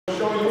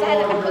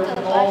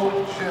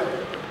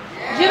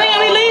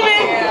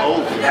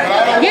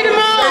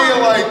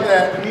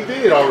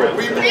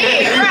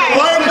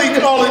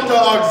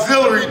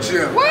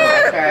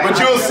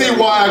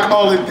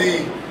call it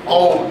the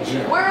old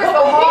gym. Where's the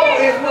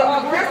hallway?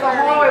 Where's the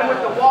hallway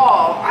with the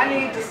wall? I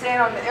need to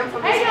stand on the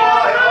infamous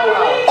wall at Old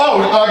House.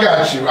 Oh, I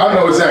got you. I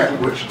know exactly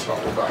what you're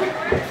talking about.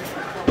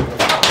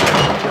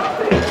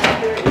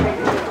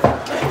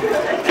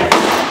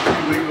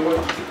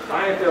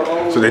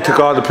 So they took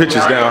all the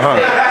pictures down, huh?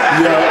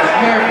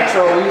 Yeah. Hair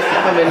Patrol used to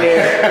come in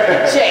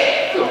there.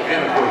 Check.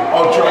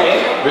 Oh, try.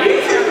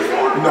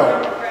 No.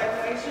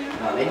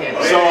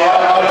 So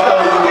I'll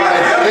tell you,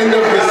 at the end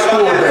of the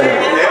school day,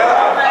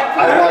 I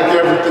like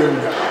everything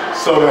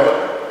so that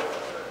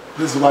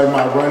this is like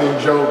my running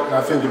joke. And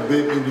I think it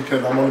bit me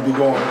because I'm going to be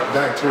going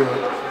back to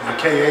the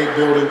K-8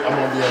 building. I'm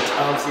going to be at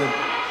Thompson.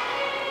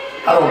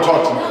 I don't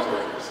talk to ninth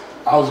graders.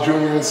 I was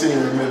junior and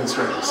senior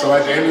administrator. So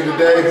at the end of the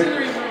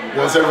day,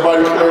 once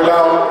everybody cleared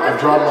out, I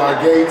dropped my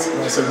gates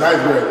and I said,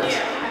 ninth graders,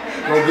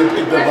 don't get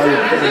picked up by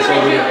your parents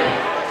over here.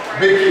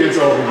 Big kids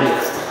over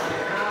here.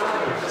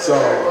 So.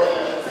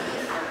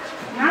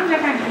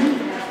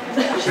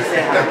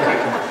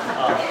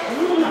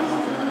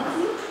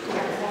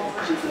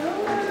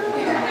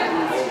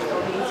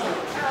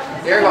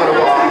 They're going to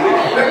walk.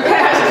 They're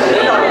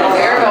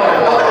going to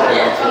walk.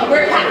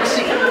 We're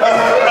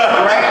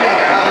right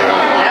there.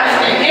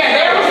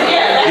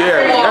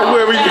 Yeah, that's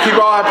where we can keep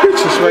all our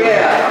pictures, right?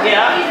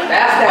 Yeah.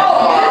 That's that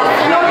wall.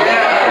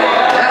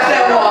 Yeah. That's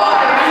that wall.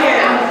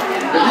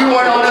 If you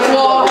weren't on this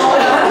wall.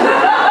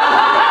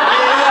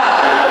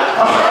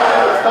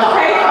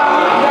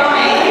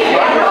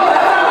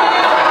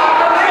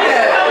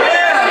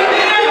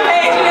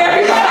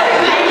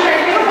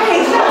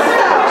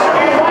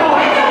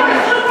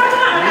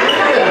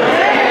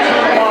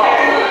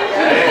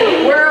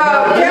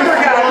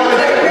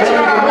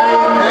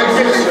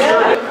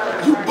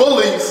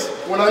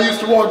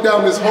 Walk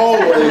down this hallway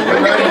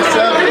in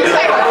 97 used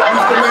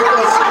to make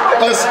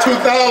us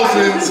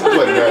 2000s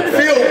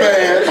feel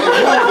bad and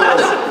move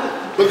us.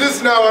 But this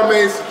is now our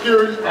main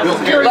security. Learn. I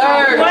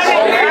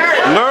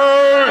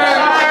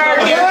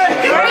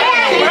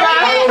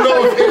don't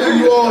know if any of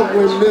you all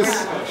were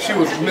she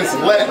was Miss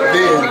Let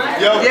then.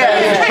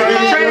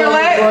 Yeah. Trainer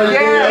Let.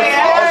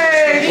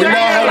 Yeah. We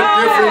now have a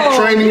different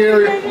training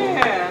area.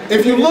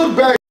 If you look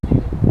back.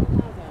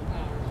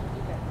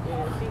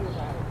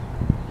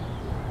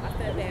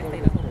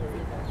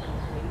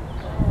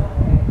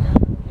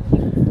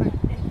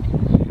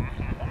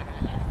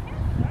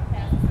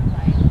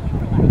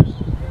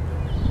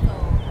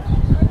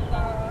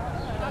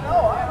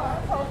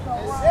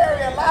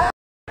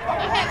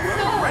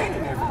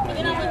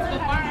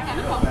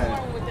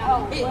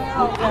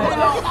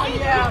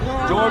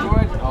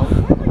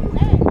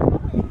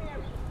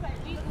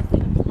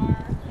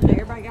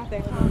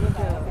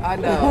 I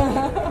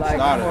know. Like,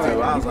 started to.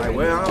 I was like,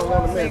 well, I don't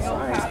want to miss, so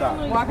I ain't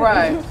stopping.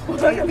 Right.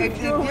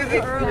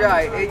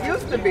 Right. It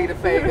used to be the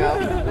Fago.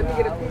 Let me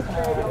get a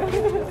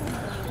picture.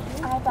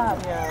 I'm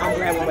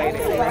glad we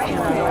waited.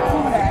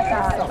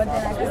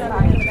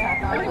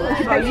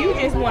 So you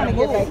just want to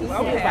move.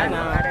 Okay. I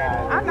know.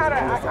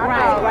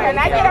 Right. Can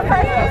I get a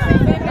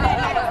person?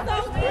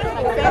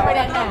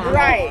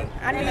 Right.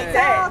 I need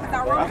that.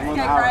 Oh,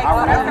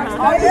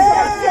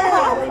 yeah.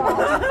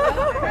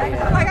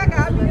 Like I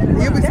got me.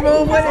 You be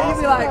smooth with it, you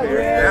be like,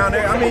 yeah. Down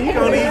there, I mean, you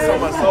don't need so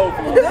much soul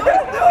food.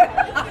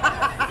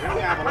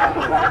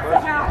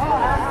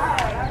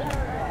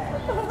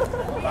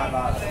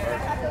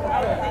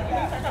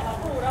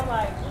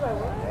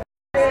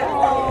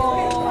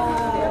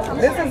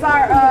 This is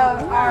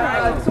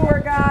our tour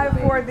guide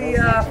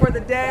for the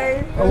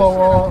day. Hello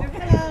all.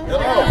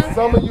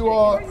 Some of you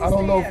all, I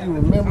don't know if you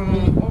remember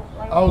me.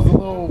 I was a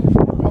little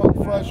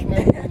punk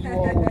freshman when you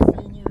all were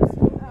seniors.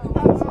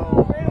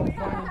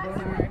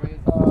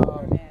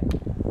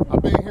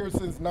 I've been here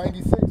since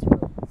 96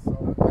 really.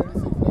 So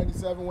 96,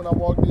 97 when I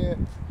walked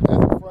in as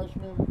a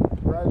freshman,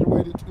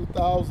 graduated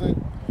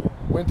 2000,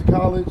 went to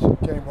college,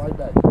 came right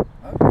back here.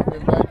 I've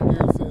been back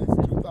here since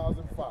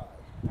 2005.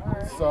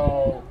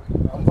 So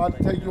I'm about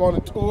to take you on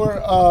a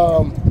tour.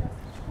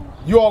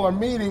 You all are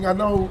meeting. I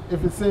know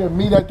if it said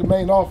meet at the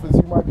main office,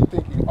 you might be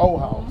thinking Old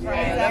House.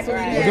 Right, that's what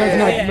we did. But that's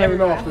not the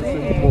main office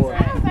anymore.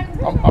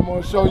 I'm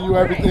going to show you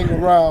everything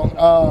around.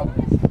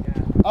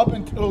 Up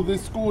until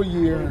this school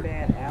year,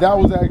 that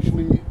was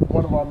actually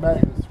one of our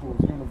magnet schools,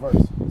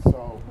 university.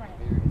 So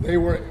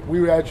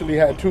we actually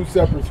had two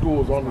separate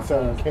schools on the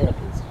same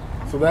campus.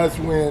 So that's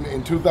when,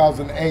 in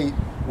 2008,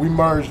 we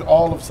merged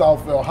all of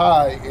Southfield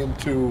High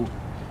into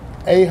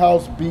A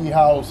House, B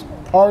House,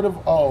 part of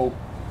O,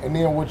 and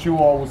then what you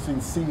all will see,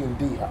 C and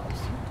D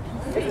House.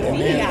 And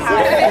then,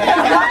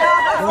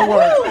 don't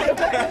worry.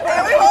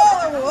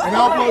 And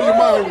I'll blow your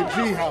mind with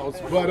G House.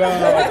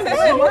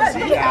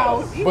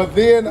 But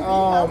then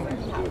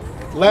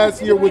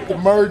last year with the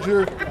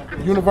merger,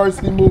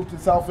 university moved to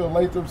Southfield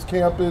Lathrup's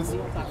campus,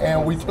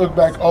 and we took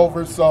back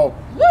over. So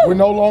we're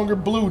no longer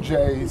Blue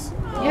Jays.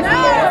 I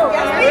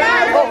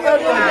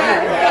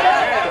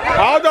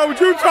don't know what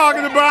you're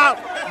talking about.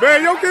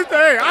 Man, your kids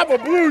say, hey, I'm a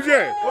Blue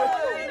Jay.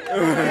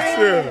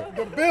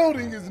 The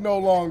building is no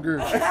longer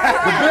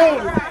the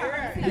building.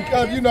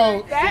 Because, you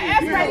know,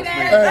 That's right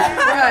there.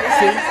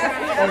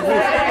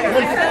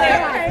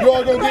 you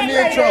all gonna get me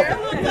in trouble.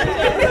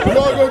 You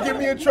all gonna get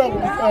me in trouble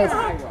because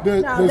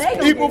the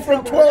people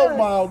from 12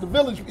 Mile, the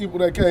village people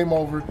that came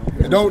over,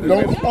 and don't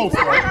post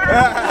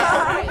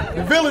that.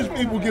 The village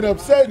people get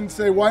upset and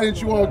say, "Why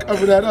didn't you all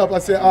cover that up?" I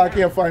said, "Oh, I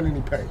can't find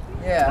any paint."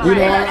 Yeah. You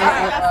know,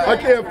 I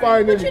can't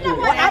find anything.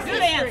 Well, that's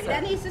the answer.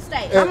 That needs to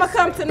stay. I'm gonna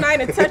come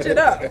tonight and touch it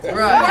up. Right.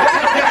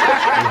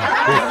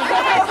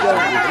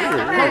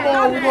 Come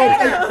on, we're gonna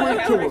take a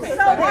quick tour.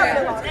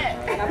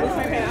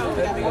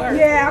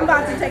 Yeah, I'm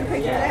about to take a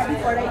picture of that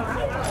before they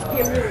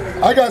get rid of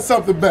it. I got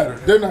something better.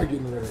 They're not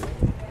getting rid of it.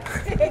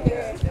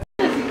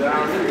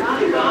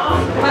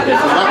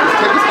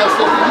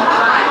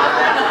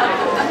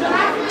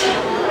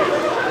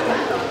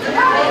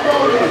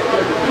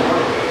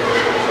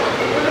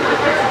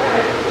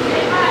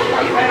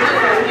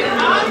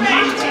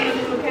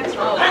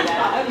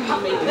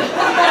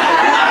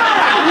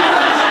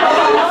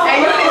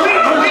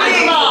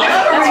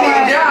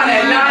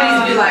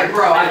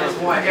 Bro, I just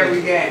want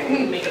every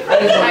game. I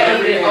just want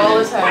every game all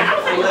the time.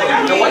 So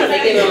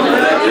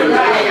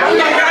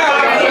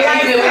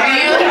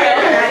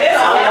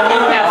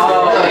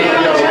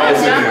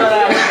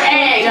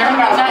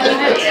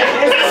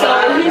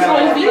he's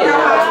going to be there.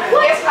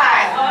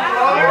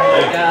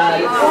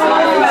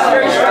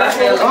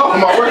 Oh,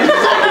 my work is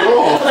off the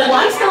wall. Well,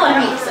 I'm still on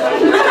meat, so.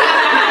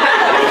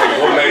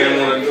 What made him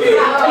want to do it?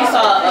 He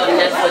saw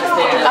Netflix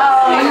there.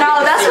 Oh,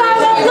 no, that's why I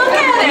won't look at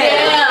it.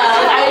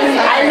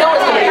 Yeah, I know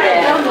it's going to be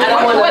bad. I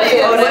don't want to look at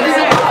it. What is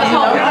it? I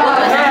would not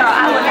look at it.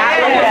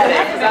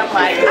 I'm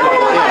like,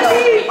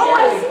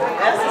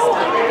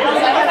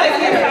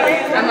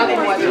 I'm not going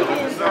to watch it.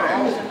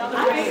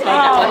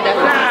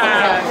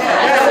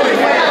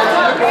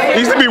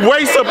 Used to be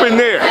waist up in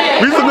there.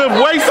 We used to live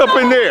waist up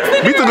in there.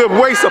 We used to live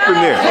waist up in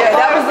there. Yeah,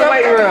 that was the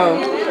weight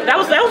room. That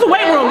was the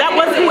weight room. That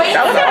wasn't the weight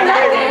room.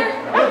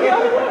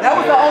 That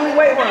was the only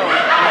weight room.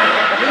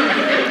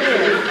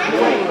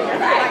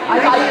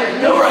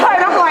 You're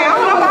right. I'm like, I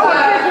don't know about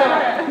that.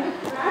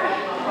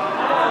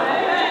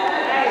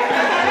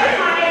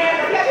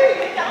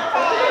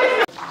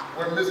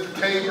 Where Mr.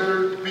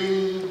 Tabor,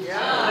 Bean,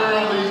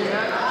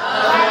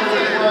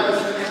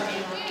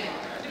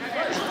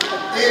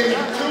 in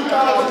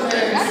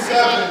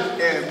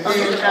 2007, we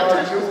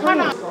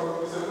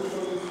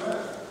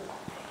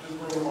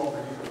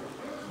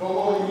but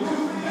what we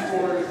use these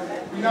for is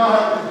we now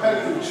have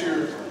competitive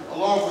cheers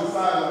along with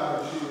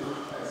sideline cheers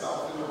at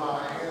Southfield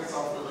High and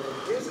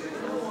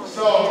Southfield.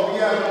 So we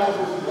have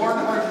over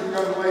 100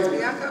 young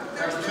ladies that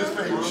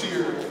participate in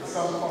cheer in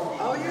some form.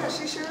 Oh yeah,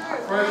 she sure is.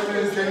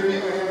 Freshman,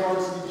 JV, and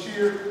varsity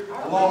cheer,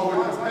 along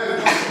with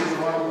competitive cheers,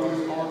 along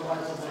with all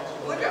types of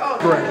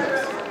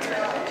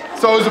grades.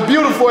 So it's a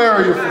beautiful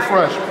area for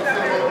freshmen.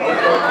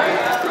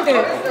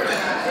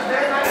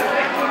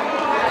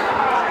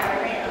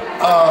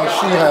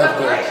 She has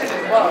this.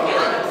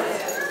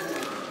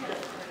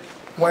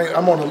 Wait,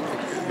 I'm gonna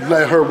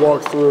let her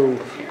walk through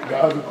the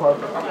other part.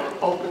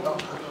 Open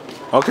up.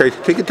 Okay,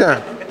 take your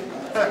time.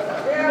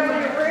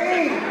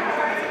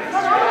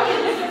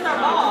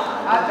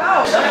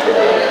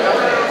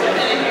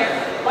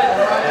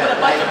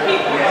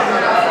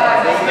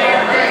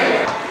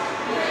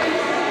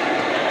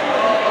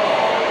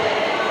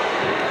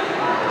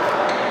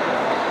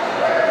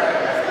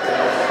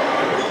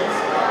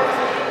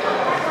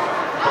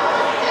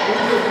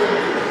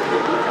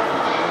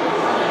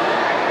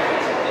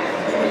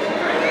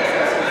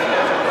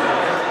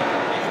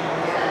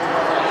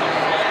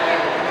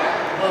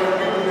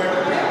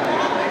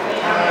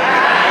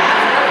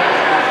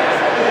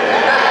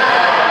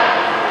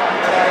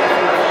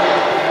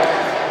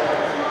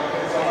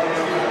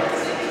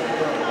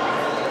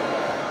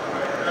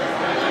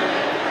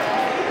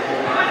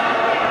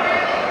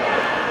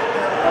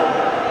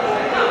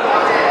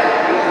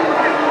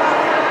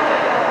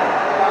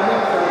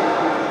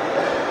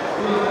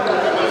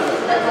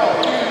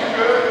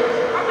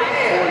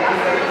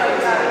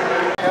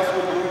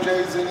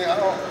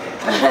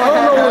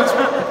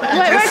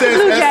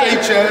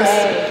 SHS.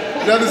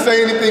 It doesn't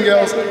say anything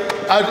else.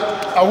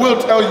 I will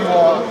tell you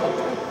all,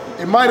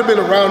 it might have been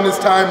around this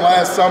time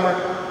last summer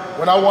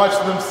when I watched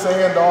them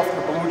sand off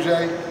the Blue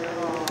Jay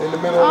in the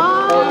middle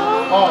of the court.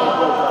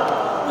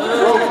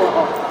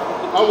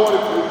 I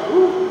wanted to,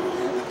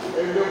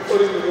 and them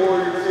putting the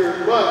Warriors here.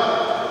 But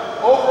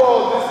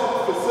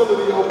overall, this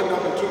facility opened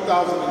up in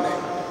 2008,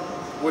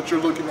 what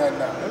you're looking at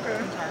now. Okay.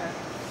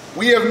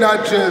 We have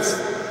not just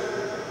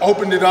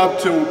opened it up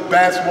to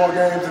basketball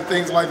games and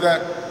things like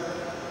that.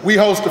 We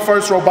host the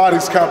first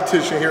robotics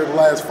competition here the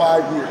last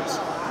 5 years,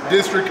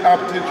 district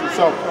competition.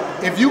 So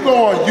if you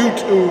go on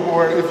YouTube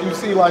or if you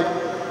see like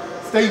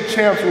state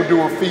champs will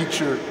do a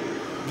feature,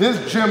 this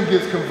gym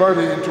gets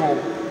converted into a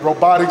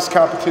robotics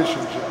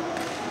competition gym.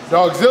 The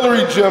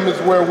auxiliary gym is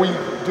where we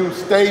do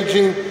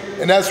staging,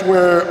 and that's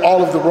where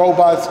all of the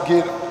robots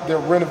get their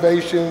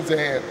renovations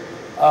and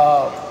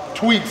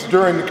tweaks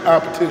during the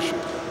competition.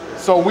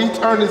 So we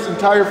turn this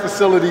entire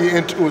facility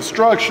into a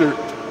structure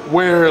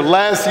where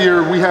last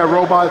year we had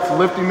robots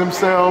lifting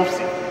themselves,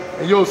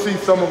 and you'll see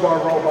some of our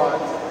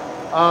robots.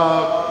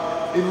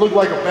 It looked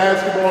like a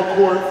basketball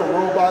court for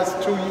robots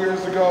 2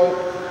 years ago.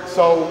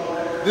 So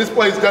this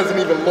place doesn't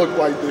even look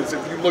like this.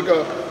 If you look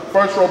up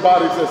First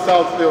Robotics at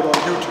Southfield on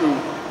YouTube,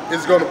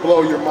 it's gonna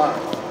blow your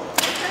mind.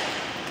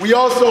 We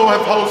also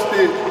have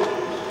hosted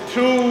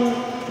 2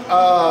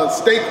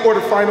 state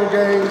quarterfinal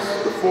games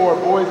for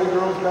boys and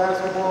girls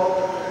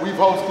basketball. We've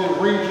hosted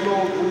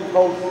regionals, we've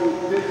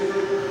hosted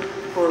district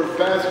for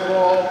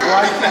basketball,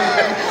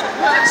 lighting.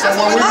 So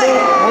when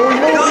we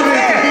moved it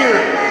into here,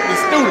 the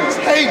students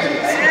hate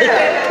it.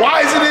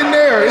 Why is it in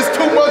there? It's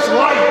too much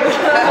light.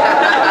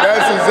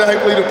 That's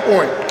exactly the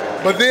point.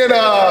 But then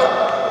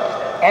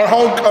our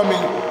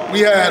homecoming, we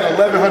had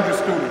 1,100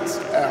 students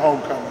at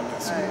homecoming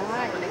this year.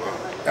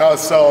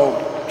 So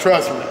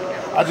trust me,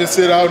 I just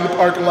sit out in the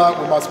parking lot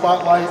with my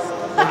spotlight,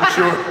 making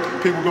sure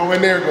people go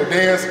in there, go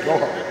dance, go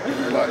home.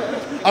 But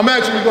I'm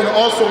actually going to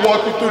also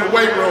walk you through the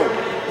weight room.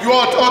 You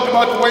all talked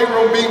about the weight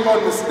room being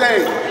on the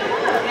stage.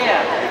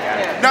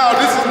 Now,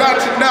 this is not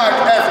to knock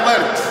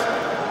athletics,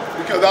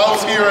 because I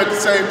was here at the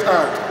same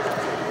time.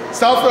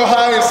 Southfield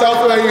High and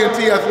Southfield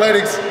A&T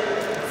athletics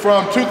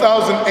from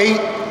 2008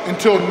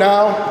 until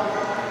now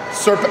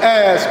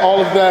surpassed all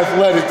of the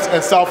athletics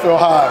at Southfield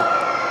High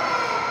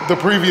the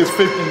previous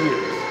 50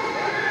 years.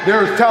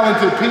 There's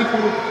talented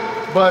people,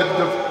 but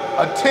the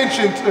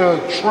attention to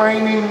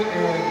training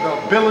and the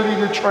ability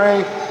to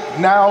train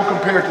now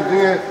compared to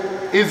then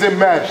isn't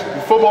matched.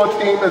 The football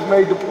team has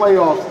made the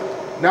playoffs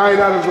 9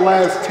 out of the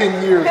last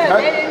 10 years.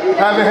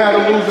 Haven't had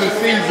a losing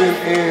season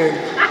in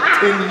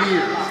 10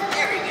 years.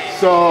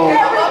 So,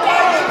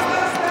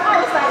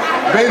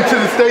 been to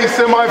the state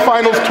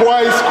semifinals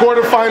twice,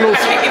 quarterfinals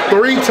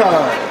 3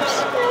 times.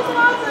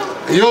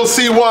 You'll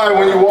see why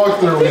when you walk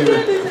through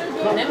here.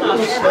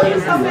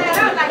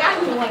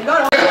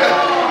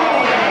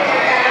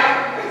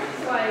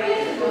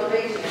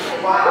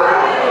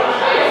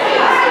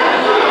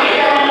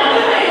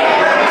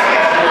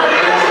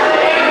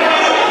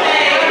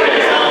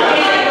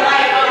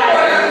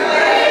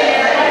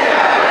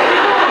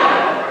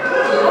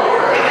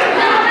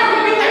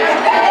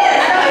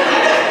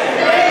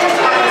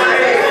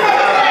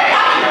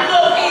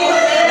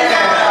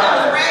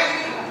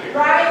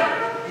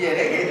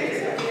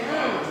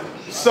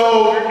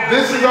 So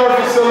this is our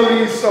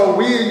facility. So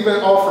we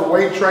even offer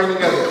weight training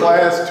as a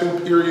class 2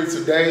 periods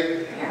a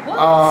day.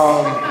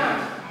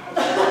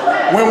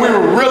 When we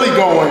were really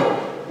going,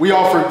 we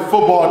offered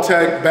football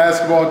tech,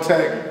 basketball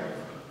tech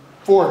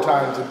 4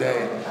 times a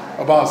day,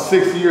 about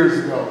 6 years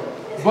ago.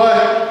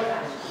 But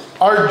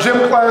our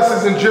gym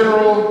classes in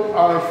general,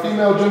 our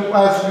female gym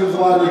classes use a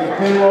lot of the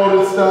pin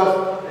loaded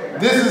stuff.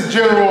 This is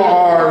general,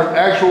 our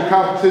actual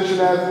competition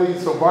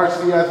athletes, so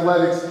varsity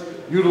athletics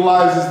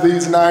utilizes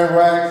these 9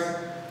 racks.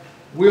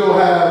 We'll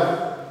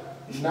have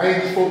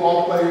 90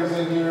 football players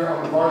in here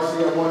on the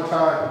varsity at one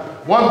time.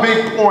 One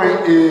big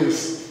point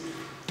is,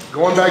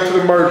 going back to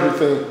the merger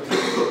thing,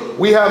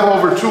 we have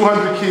over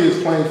 200 kids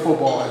playing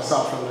football at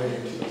Southfield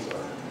A&T.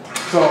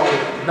 So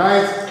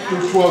 9th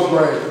through 12th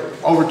grade,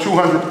 over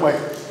 200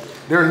 players.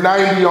 There are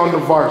 90 on the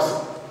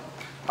varsity.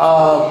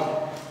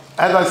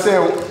 As I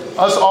said,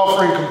 us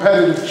offering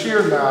competitive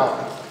cheer now,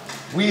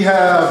 we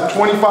have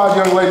 25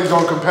 young ladies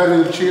on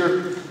competitive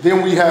cheer.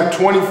 Then we have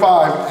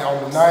 25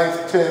 on the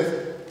 9th, 10th,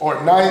 or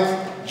 9th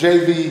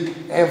JV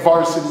and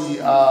varsity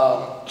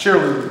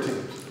cheerleading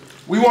teams.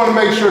 We want to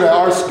make sure that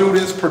our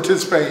students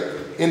participate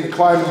in the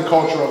climate and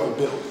culture of the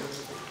building.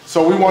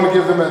 So we want to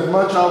give them as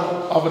much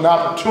of an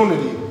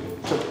opportunity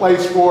to play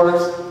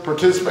sports,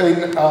 participate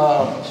in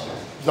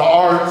the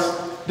arts,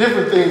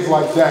 different things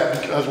like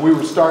that, because we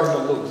were starting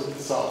to lose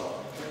it. So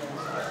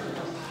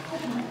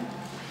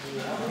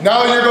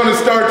now you're going to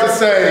start to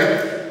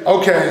say,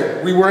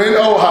 okay, we were in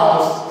O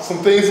House,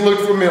 some things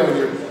look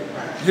familiar.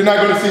 You're not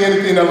going to see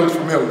anything that looks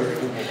familiar anymore.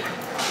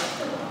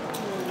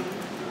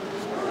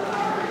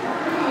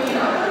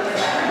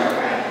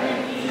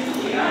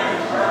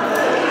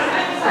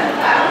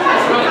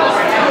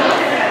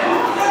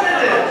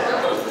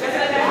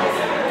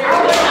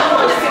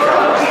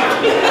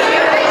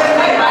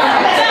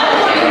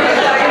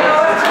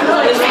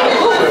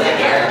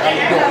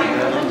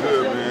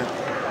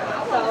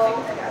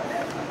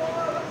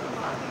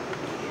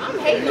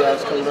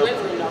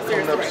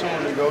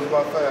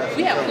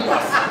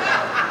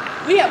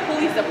 We have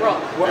police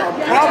abroad. Well, I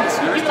promise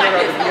you. You like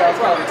this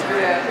abroad.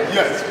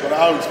 Yes, but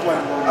I'll explain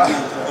what we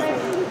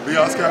do. The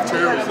Oscar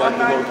Chair was like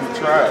the local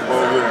tribe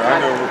over there. I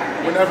know.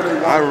 Whenever they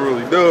want. I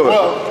really do.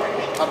 Well,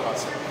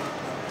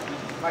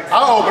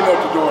 I'll open up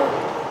the door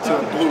to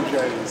Blue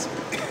Jays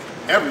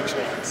every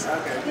chance.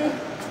 Okay.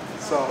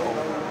 So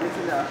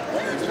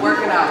It's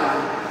working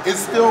out. it's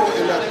still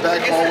in that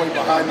back hallway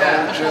behind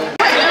the old gym.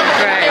 Right.